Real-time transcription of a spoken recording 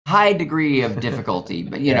high degree of difficulty,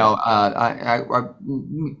 but Yeah.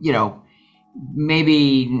 you know,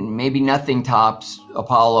 maybe nothing tops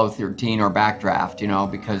Apollo 13 or Backdraft,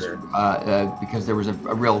 Sure. because there was a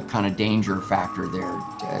real kind of danger factor there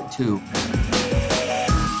too.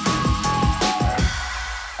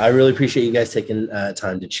 I really appreciate you guys taking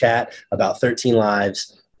time to chat about 13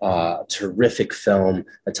 Lives. Terrific film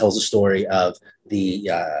that tells the story of the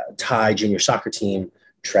Thai junior soccer team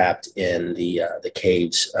trapped in the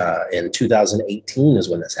caves in 2018 is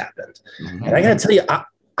when this happened. Mm-hmm. And I got to tell you,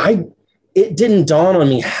 I it didn't dawn on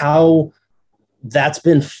me how that's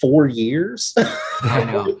been 4 years. I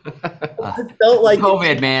know. I felt like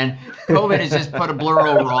COVID, man. COVID has just put a blur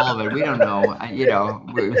over all of it. We don't know.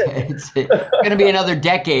 It's going to be another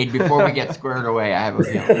decade before we get squared away, I have a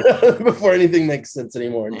feeling. before anything makes sense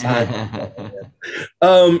anymore in time.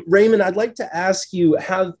 Raymond, I'd like to ask you,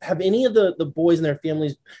 have any of the boys and their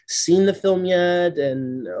families seen the film yet,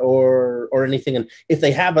 and or anything? And if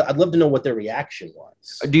they have, I'd love to know what their reaction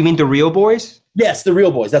was. Do you mean the real boys? Yes, the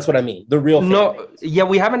real boys. That's what I mean. The real No, families. yeah,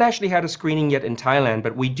 we haven't actually had a screening yet in Thailand,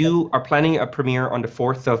 but we are planning a premiere on the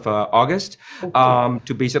 4th of August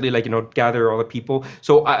to basically gather all the people.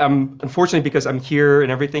 So I'm unfortunately, because I'm here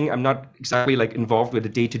and everything, I'm not exactly involved with the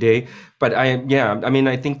day to day, but I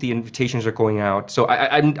think the invitations are going out. So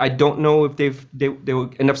I don't know if they will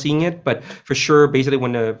end up seeing it, but for sure, basically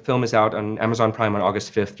when the film is out on Amazon Prime on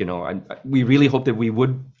August 5th, we really hope that we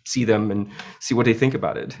would see them and see what they think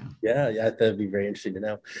about it. Yeah, that'd be very interesting to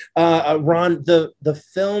know. Ron, the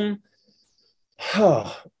film,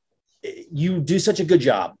 you do such a good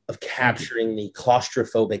job of capturing the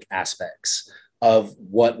claustrophobic aspects of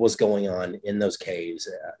what was going on in those caves.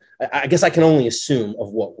 I guess I can only assume of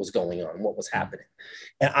what was going on, what was happening.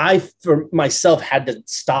 And I, for myself, had to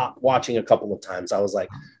stop watching a couple of times. I was like,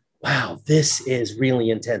 wow, this is really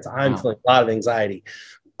intense. I'm feeling a lot of anxiety.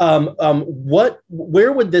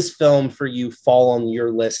 Where would this film for you fall on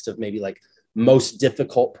your list of maybe most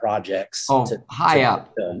difficult projects? High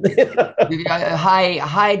up.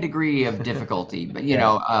 High degree of difficulty, but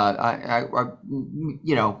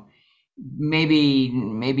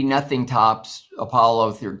maybe nothing tops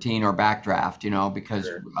Apollo 13 or Backdraft,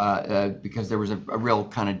 because there was a real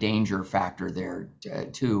kind of danger factor there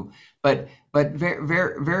too. But very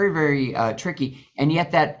very very very tricky, and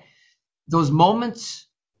yet those moments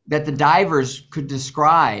that the divers could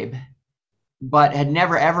describe, but had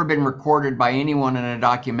never ever been recorded by anyone in a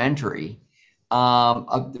documentary.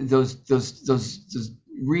 Those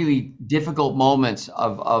really difficult moments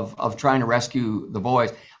of trying to rescue the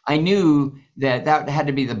boys. I knew that had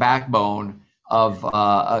to be the backbone of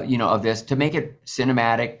this, to make it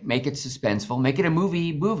cinematic, make it suspenseful, make it a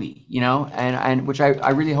movie, and which I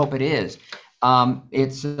really hope it is.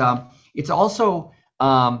 It's also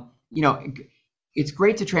it's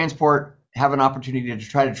great to have an opportunity to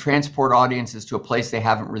try to transport audiences to a place they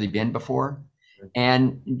haven't really been before.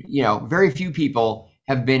 And, very few people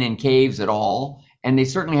have been in caves at all, and they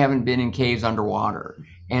certainly haven't been in caves underwater.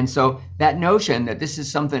 And so that notion that this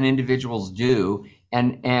is something individuals do,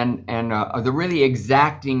 and the really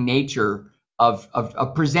exacting nature of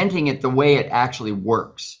presenting it the way it actually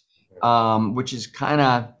works, which is kind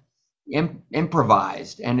of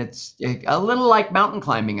improvised, and it's a little like mountain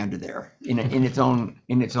climbing under there in its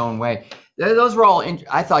own way. Those were all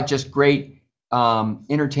I thought just great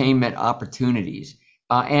entertainment opportunities,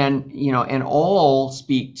 and all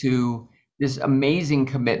speak to this amazing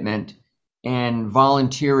commitment and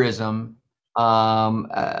volunteerism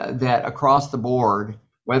that across the board,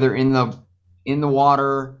 whether in the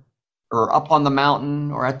water or up on the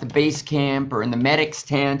mountain or at the base camp or in the medic's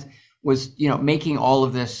tent, was making all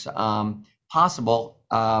of this possible,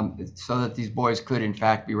 so that these boys could in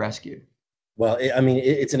fact be rescued. Well,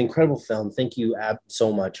 it's an incredible film. Thank you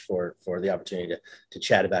so much for the opportunity to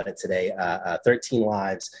chat about it today. 13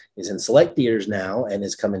 Lives is in select theaters now and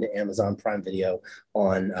is coming to Amazon Prime Video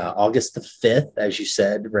on August the 5th, as you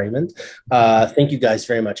said, Raymond. Thank you guys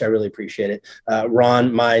very much. I really appreciate it.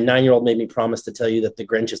 Ron, my 9-year-old made me promise to tell you that The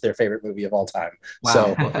Grinch is their favorite movie of all time. Wow.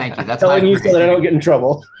 So well, thank you. That's telling you so that I don't get in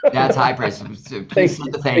trouble. That's high praise. Please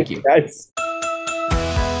thank you. Guys.